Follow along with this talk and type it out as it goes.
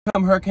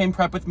Come hurricane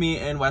prep with me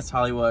in West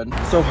Hollywood.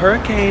 So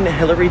Hurricane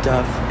Hilary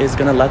Duff is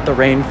gonna let the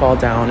rain fall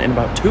down in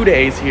about 2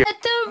 days here.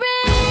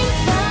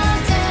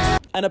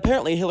 And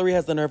apparently Hilary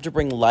has the nerve to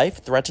bring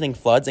life-threatening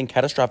floods and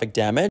catastrophic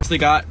damage. So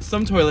got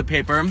some toilet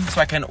paper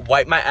so I can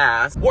wipe my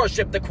ass.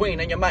 Worship the queen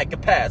and you might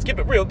get past. Keep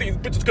it real, these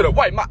bitches gonna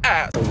wipe my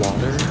ass. The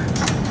water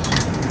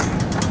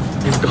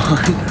is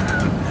gone.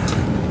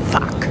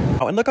 Fuck.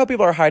 Oh, and look how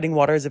people are hiding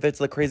water as if it's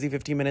the crazy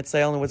 15-minute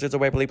sale in Wizards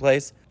of Waverly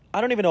Place. I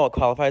don't even know what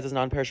qualifies as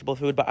non-perishable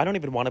food, but I don't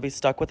even want to be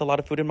stuck with a lot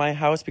of food in my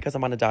house because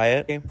I'm on a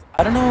diet.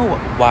 I don't know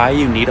why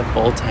you need a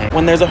full tank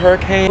when there's a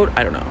hurricane.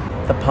 I don't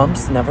know. The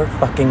pumps never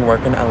fucking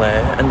work in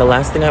LA, and the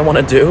last thing I want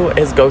to do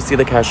is go see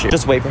the cashier.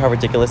 Just wait for how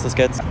ridiculous this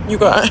gets. You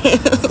guys,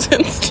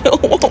 it still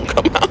won't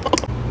come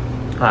out.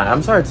 Hi,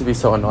 I'm sorry to be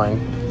so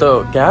annoying.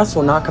 The gas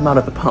will not come out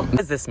of the pump. What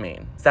does this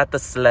mean? Is that the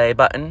sleigh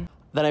button?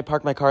 Then I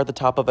parked my car at the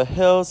top of a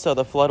hill so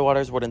the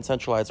floodwaters wouldn't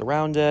centralize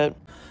around it.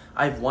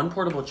 I have one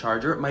portable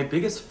charger. My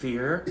biggest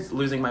fear is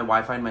losing my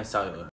Wi-Fi and my cellular.